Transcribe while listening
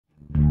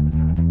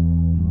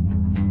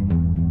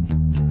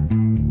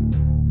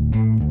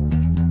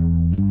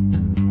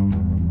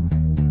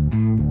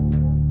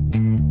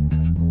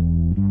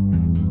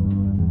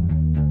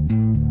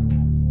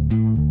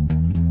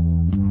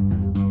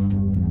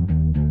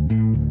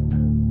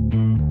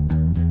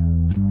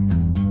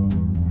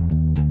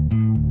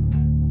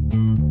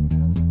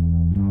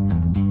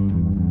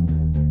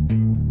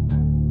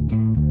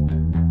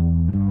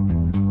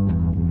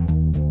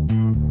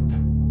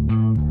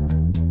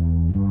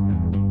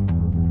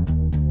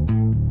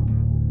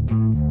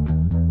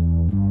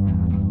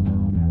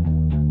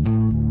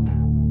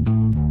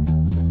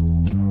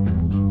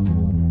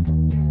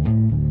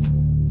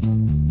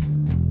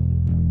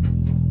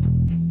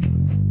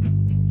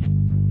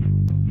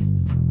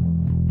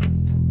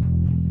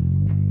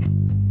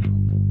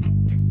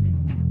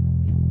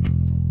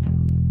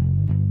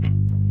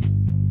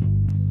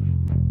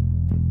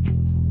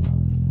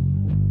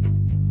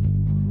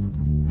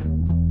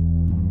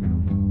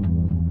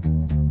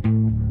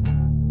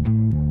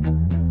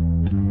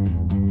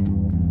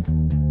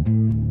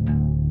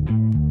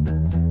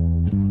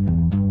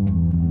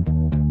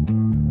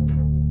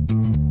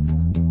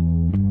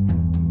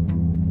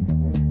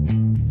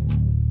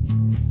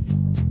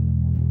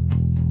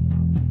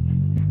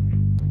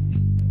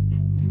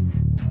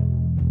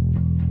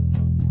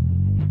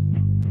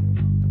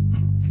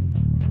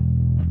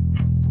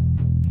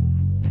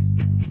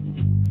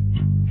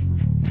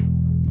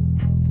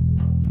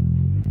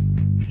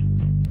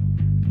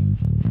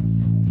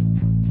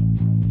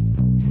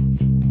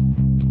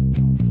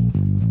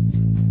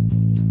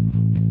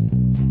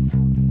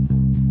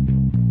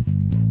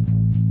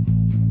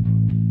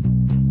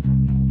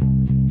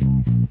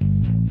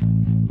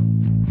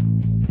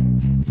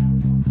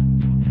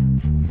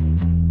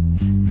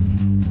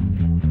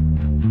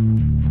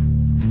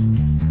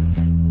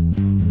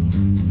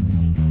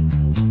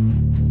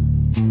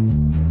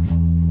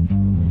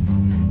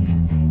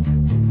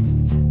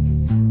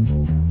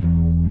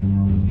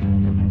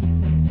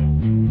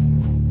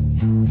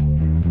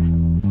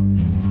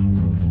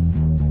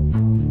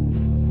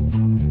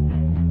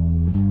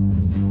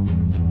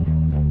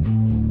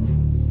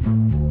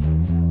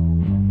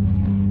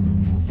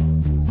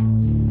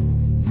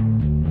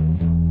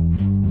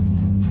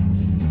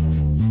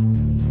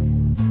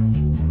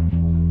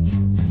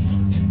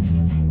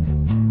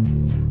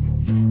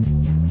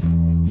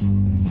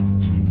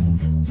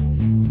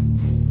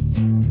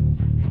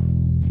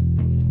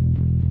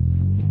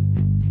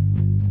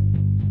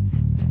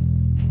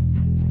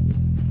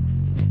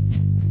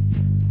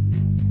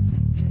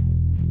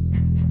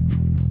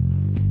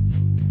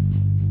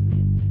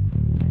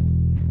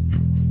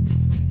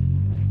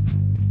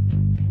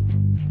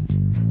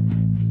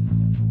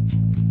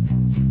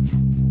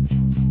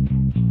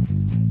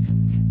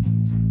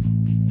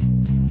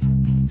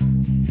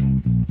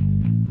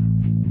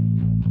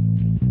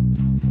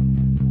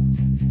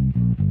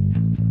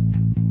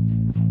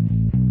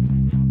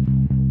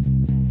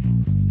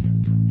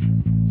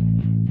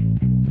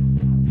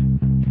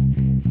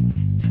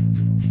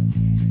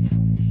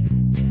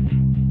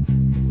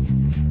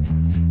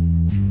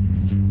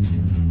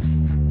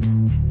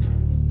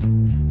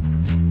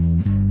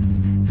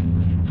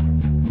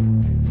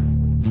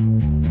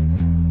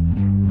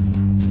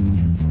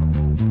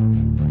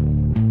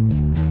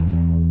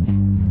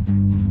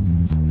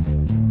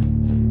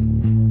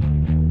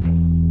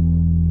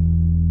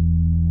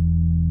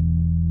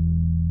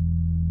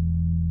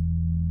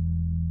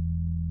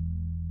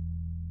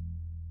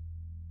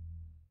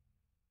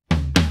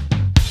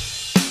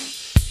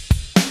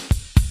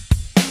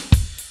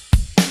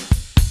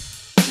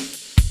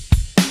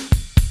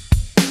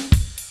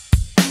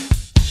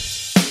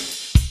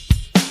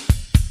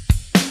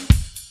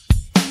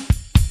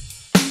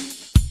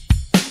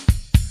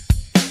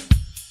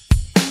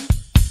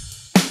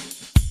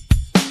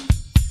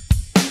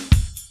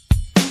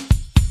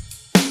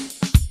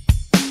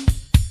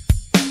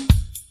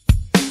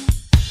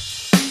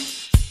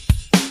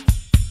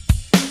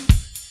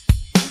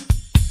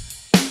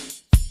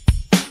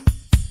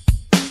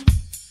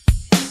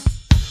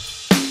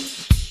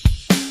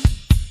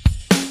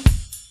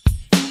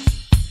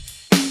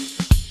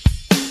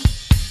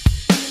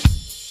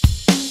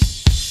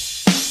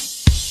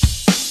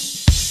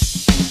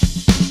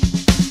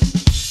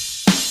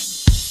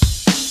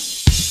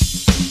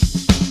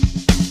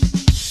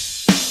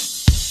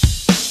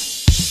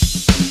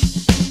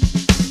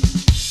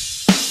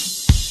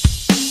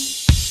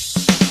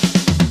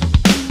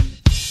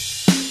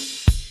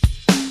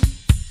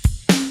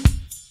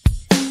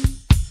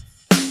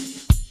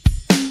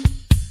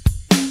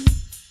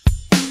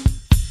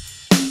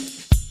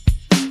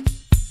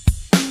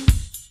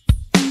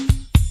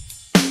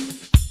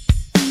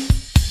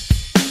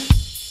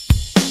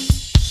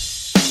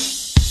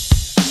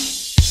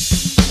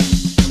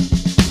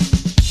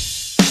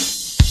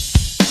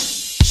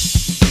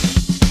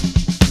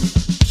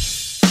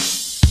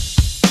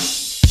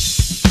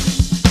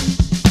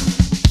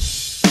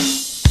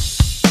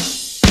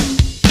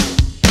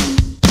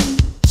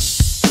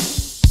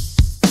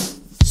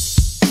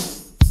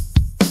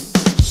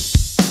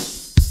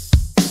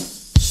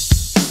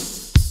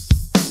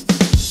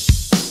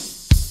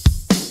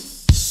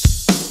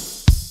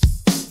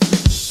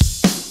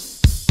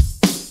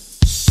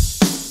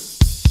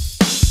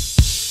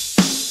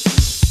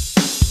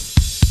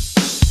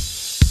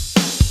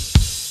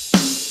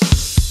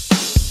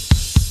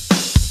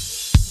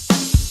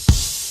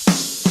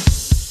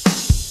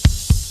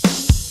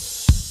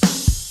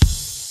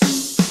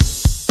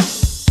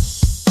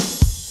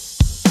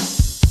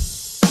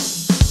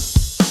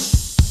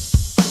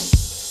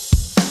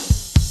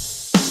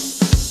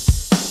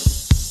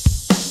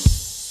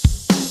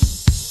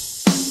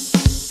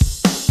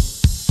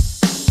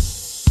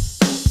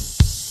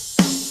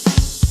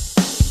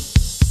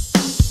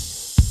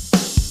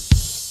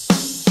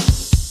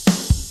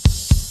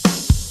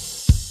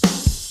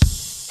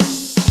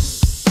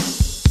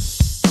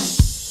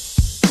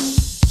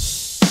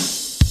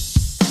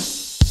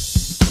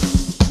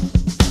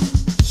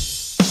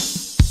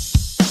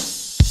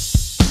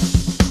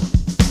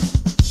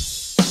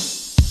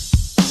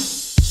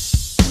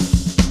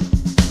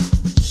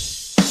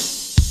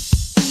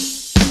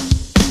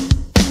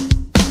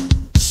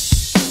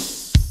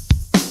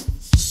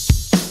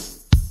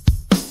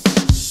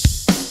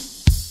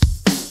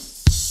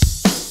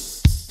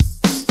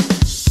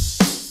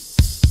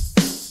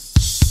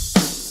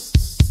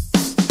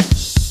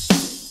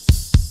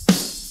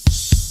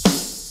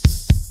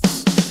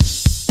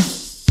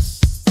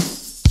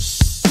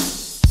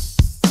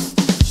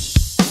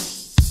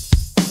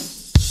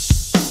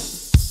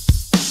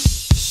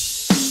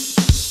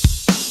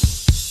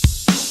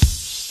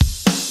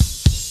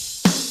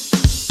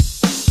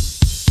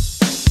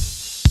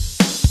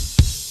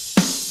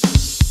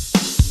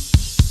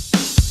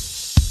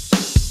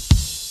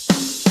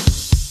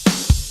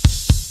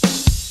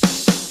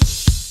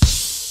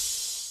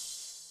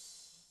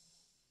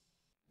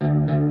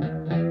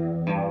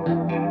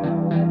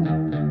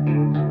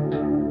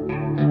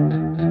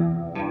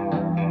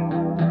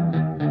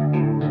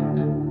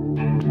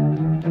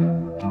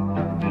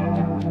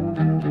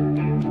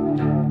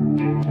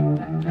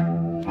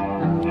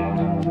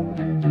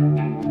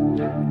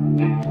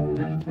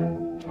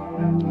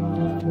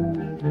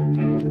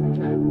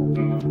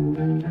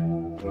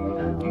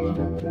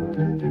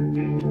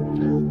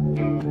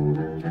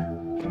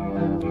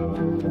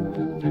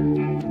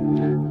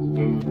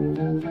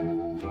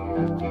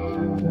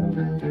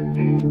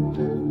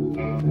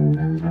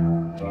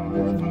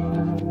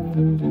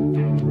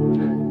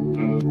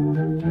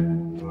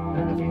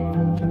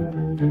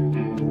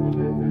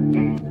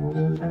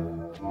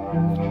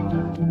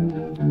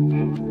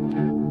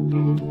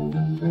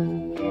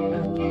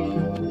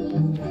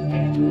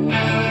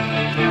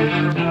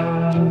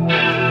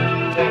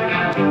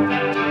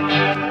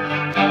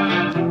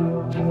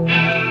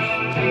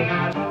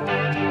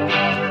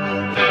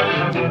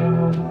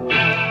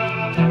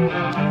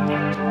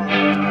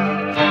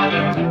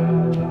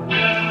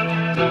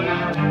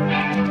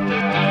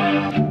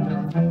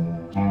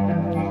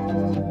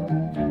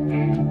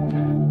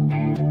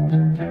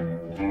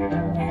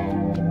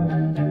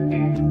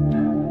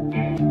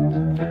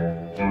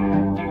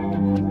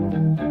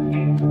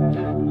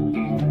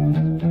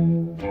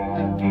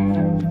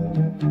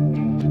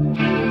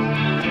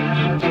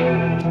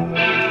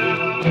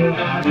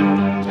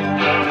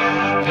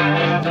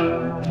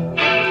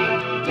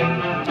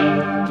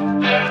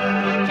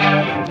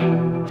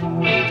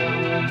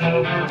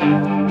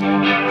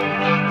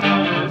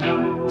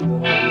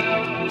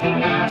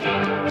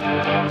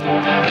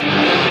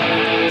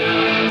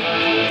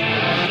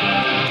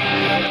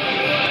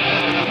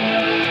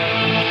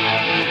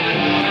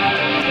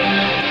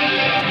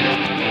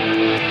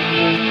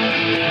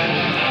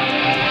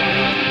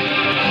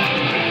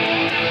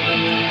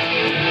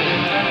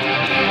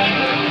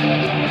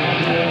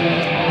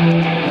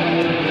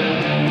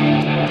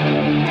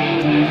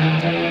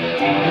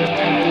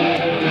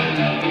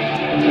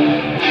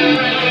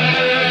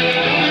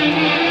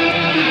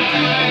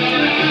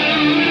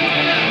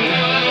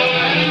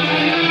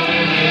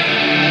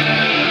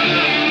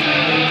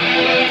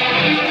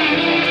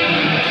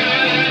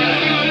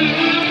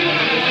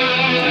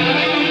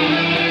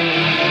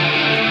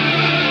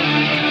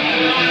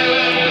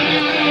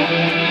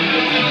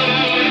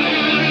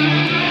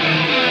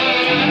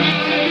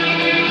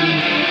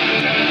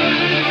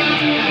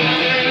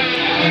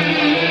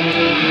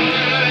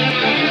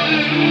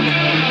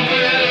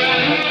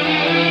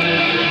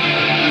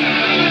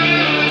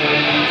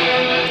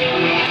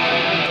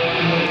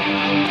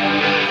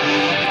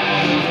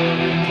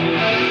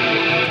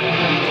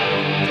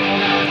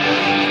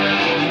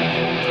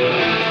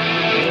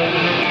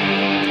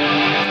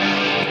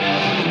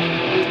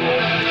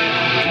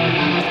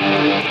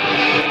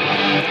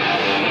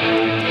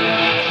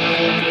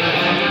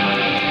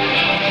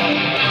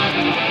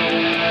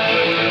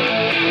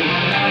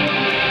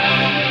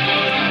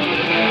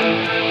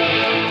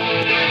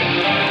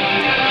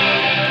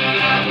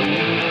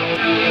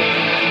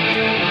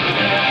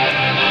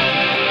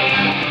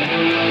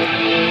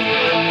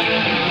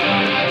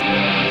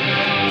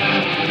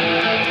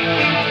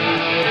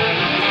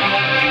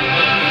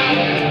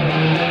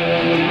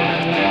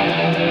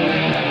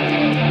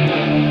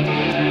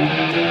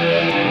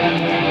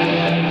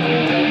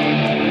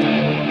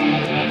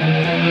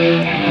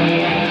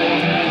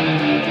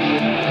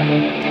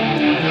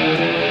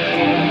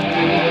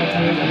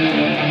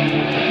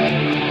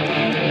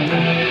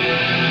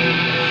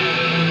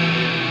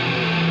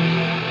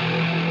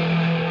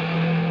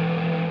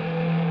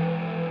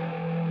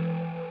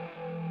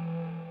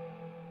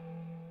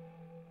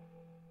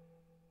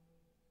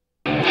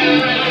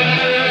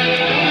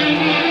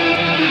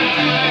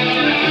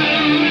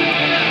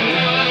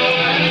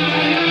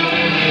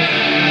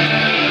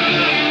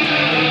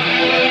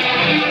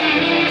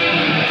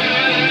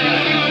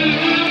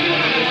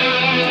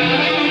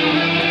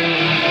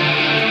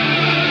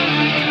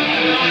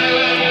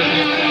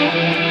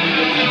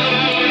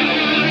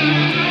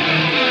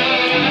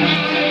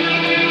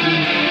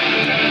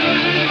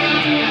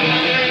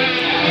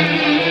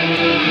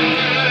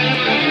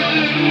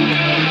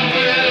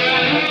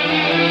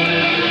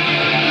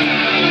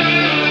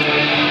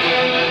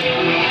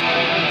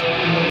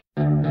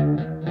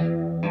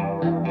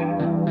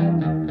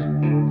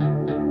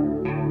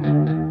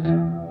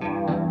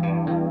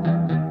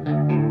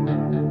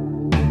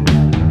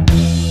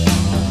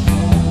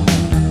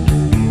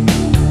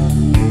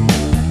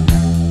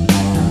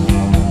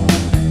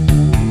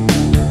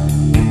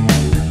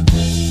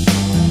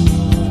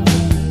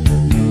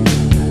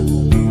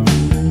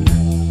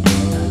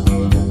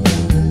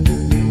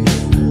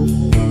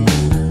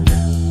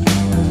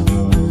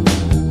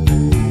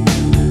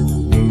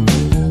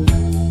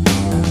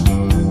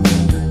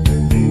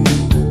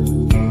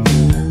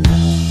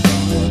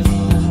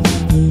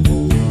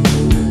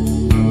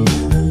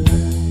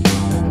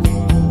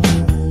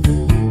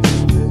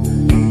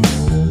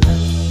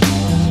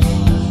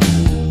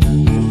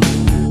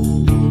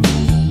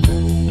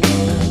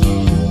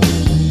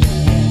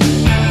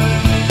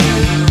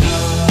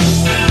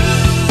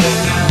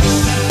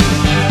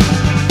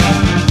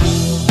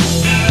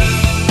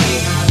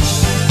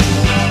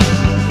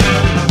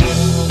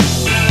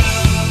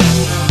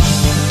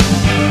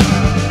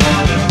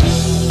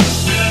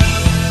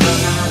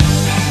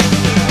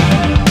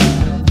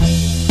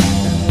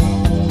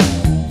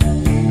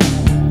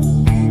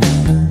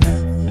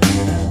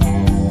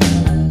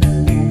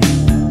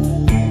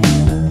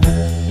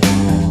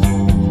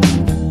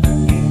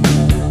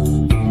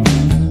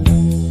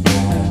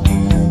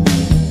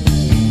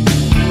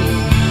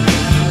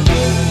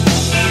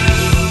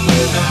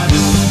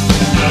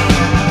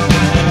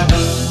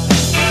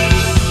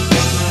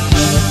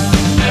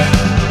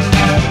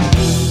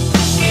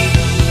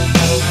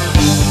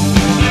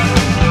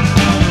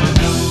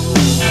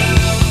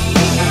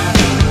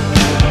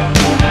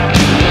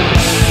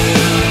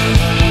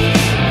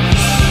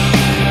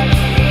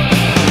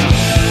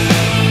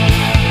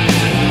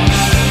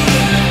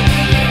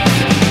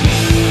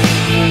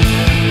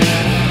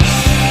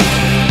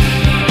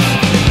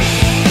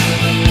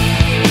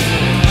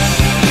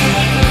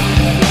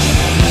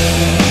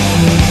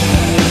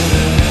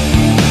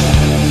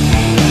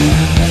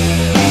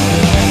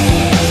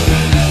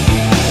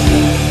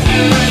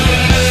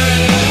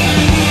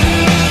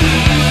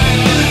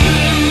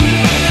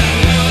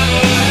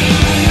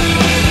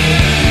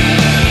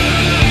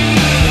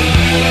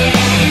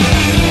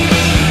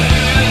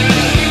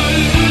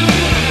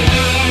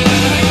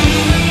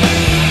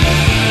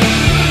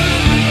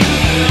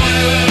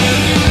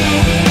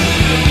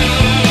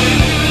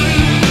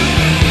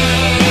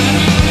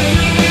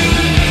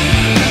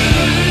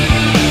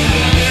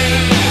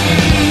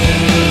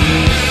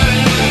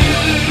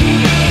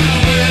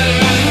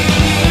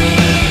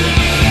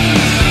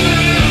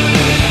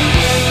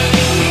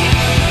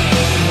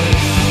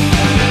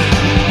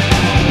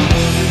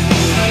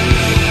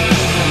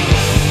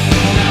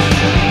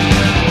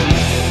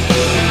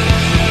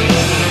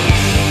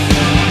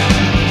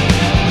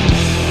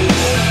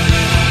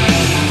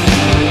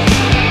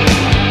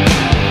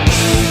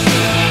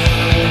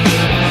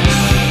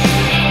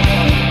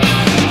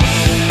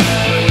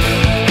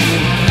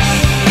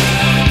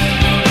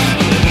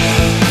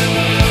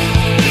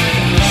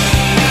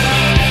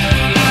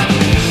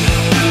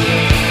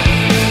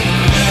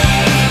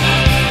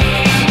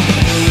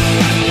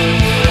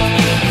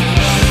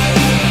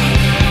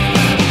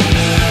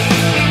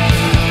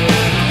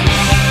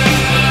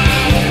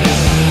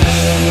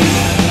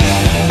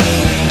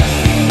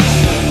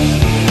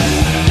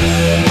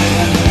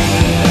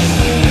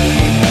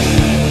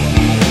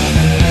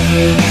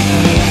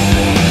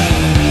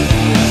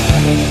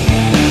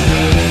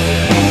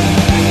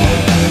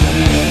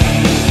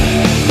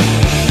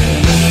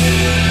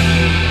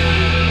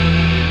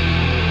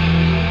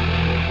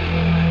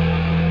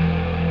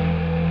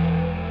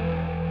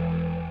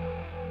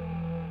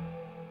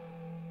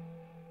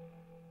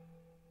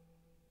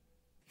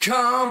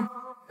Come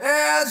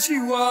as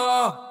you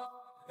are,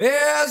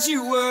 as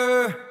you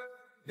were,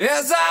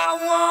 as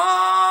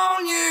I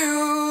want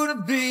you to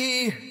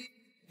be,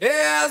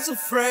 as a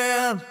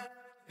friend,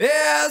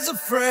 as a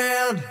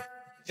friend,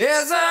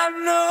 as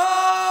an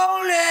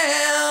old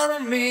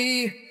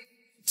enemy.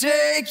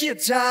 Take your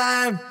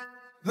time,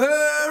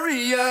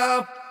 hurry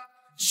up,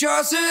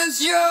 choice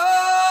is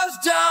yours,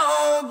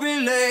 don't be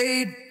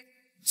late.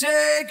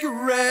 Take a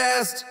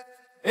rest,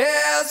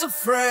 as a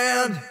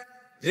friend,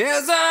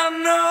 as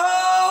an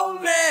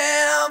old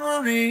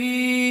memory,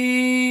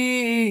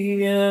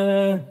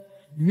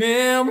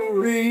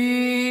 memory,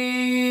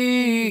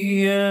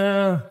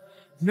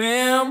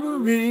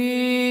 memory,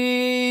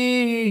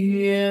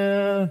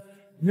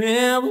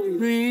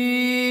 memory.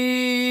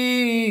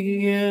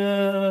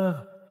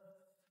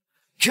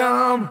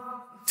 Come,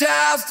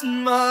 dust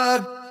and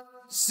mud,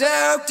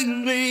 soaked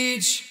in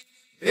bleach,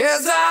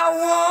 as I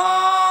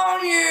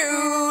want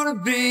you to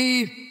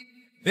be,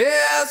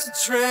 as a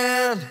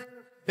trend,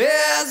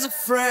 as a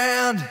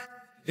friend,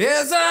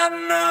 as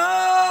an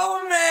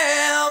old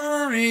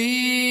memory,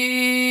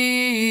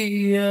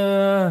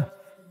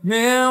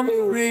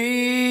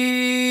 memory,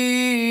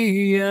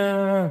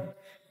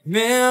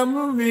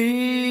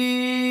 memory,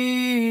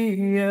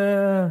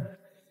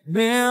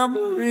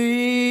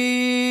 memory.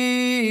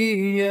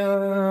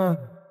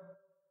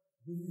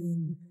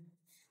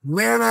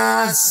 When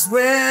I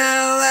swear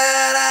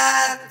that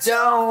I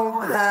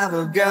don't have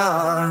a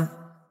gun,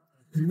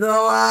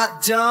 no, I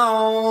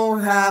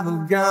don't have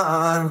a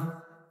gun.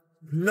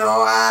 No,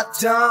 I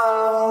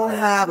don't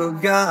have a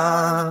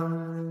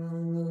gun.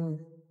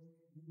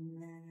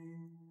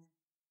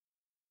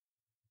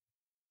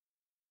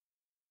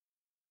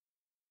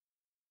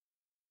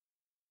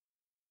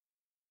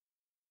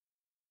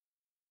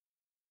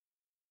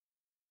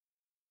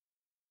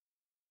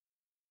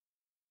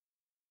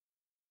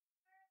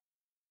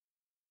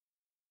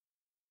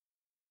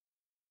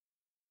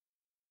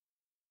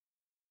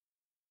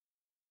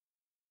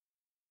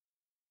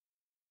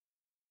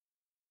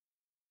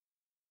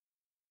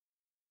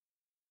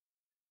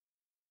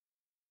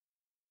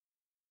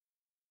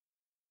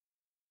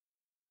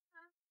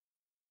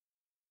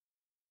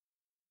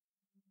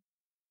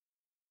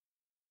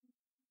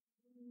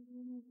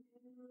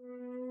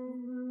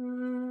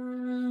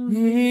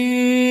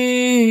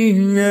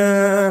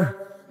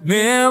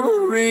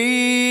 Memory,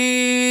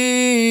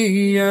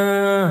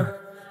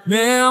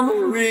 memory,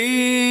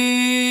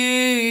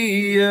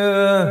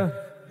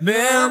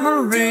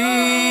 memory.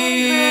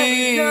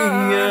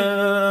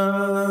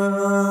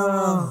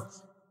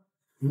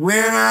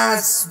 When I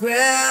swear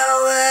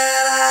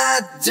that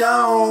I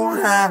don't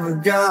have a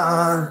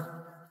gun,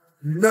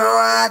 no,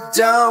 I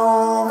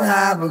don't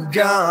have a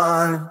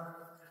gun.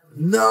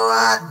 No,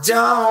 I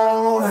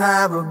don't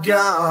have a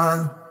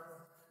gun.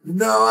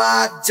 No,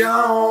 I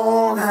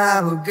don't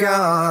have a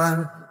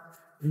gun.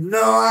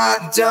 No,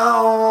 I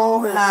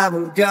don't have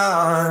a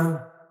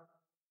gun.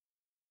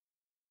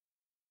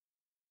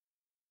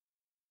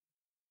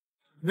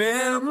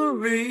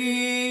 Memory,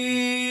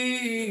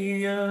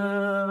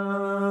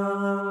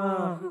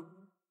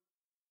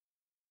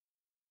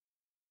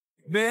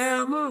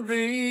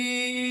 memory,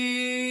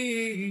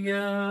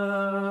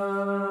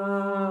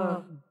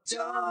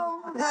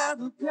 don't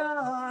have a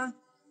gun.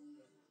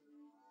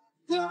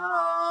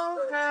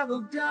 Don't have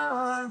a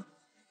gun.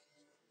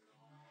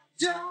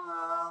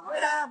 Don't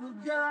have a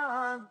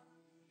gun.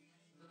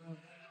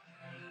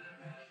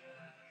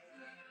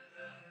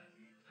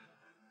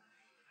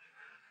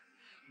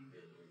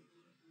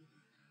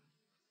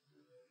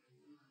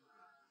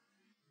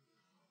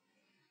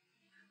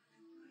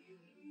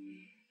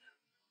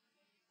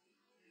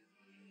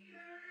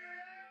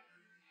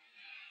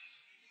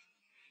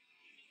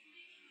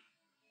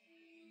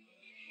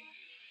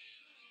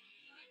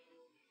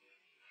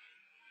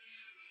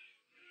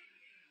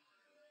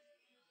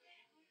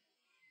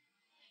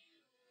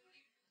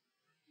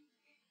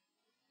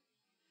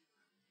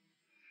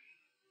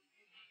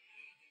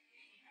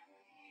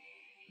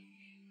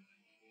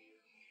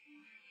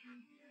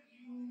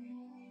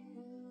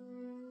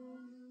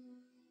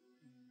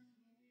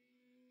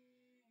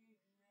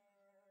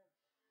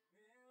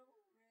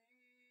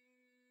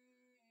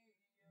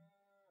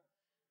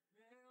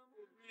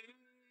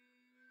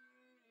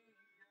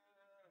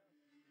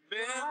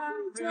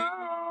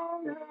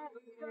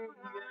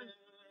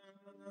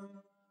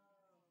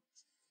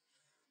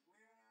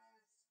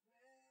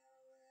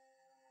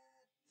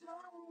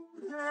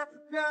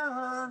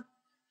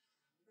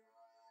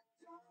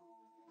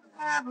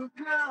 Have a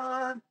gun.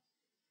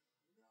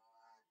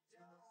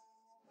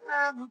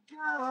 Have a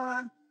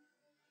gun.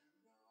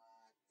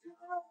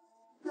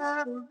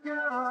 Have a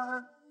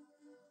gun.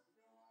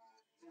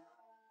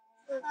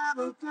 Have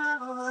a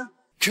gun.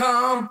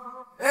 Come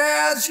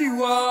as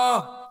you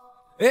are,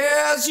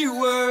 as you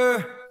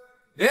were,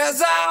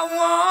 as I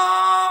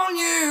want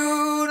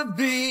you to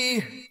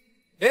be,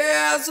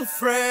 as a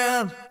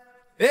friend,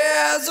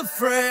 as a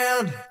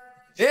friend,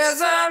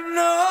 as an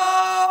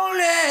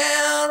old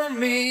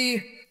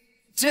enemy.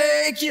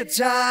 Take your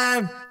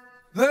time,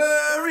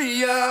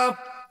 hurry up,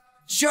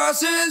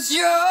 Choice is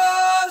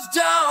yours,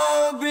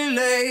 don't be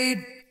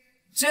late.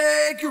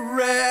 Take a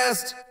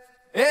rest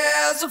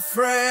as a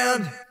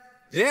friend,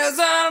 as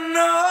I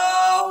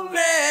know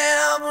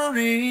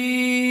memory,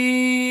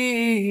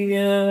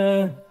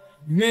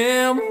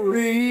 memory,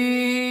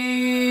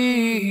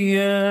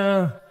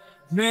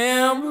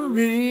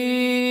 memory,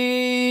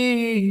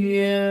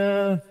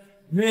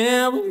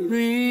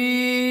 memory.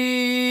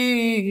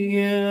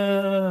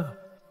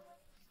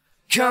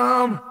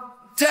 Come,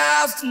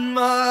 dust and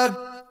mud,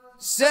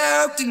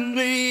 soaked in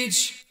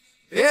bleach,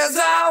 as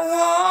I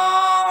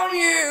want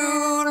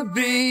you to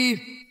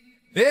be,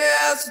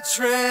 as a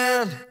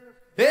trend,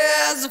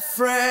 as a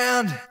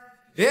friend,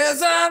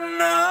 as I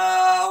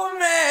know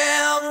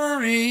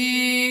memory,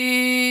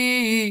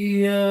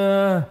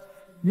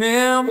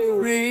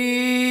 memory,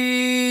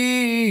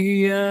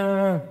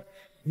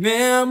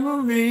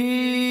 memory,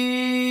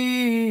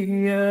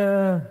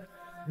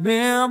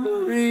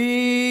 memory.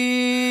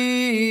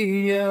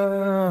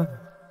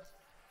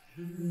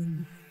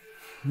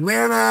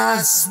 When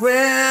I swear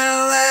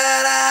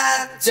that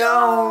I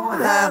don't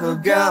have a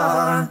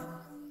gun,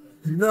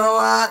 no,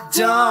 I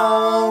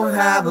don't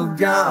have a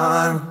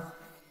gun,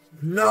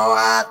 no,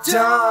 I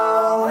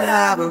don't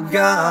have a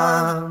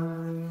gun.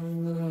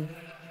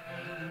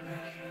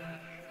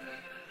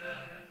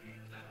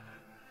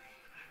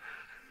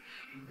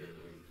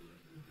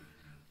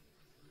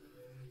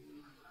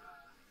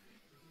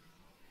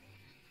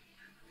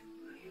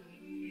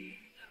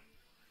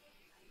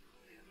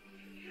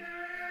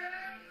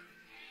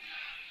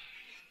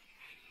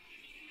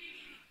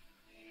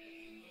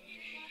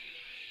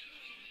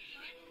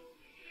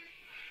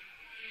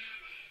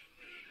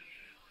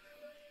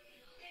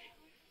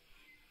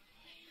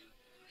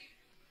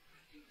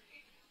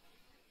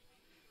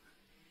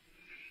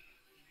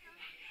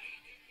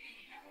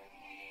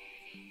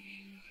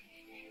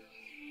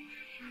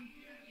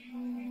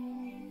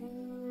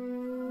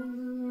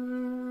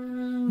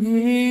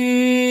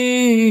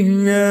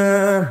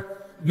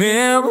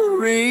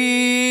 Memory,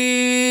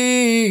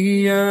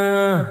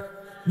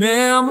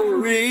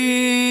 memory,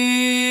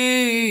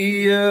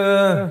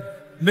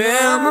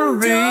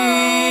 memory.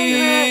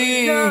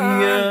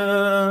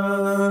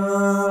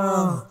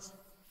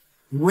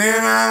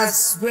 When I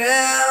swear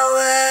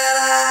that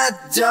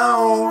I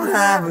don't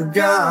have a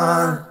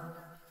gun,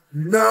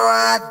 no,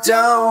 I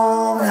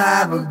don't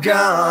have a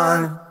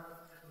gun,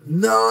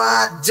 no,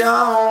 I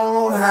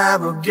don't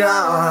have a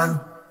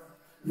gun.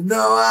 No,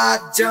 I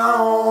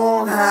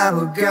don't have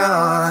a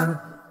gun.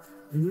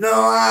 No,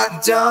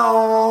 I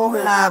don't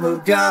have a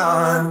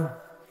gun.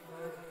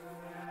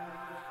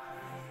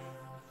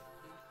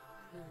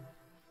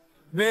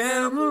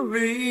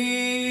 Memory,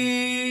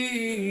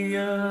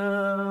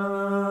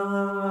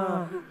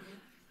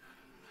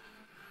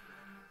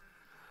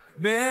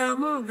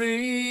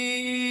 memory.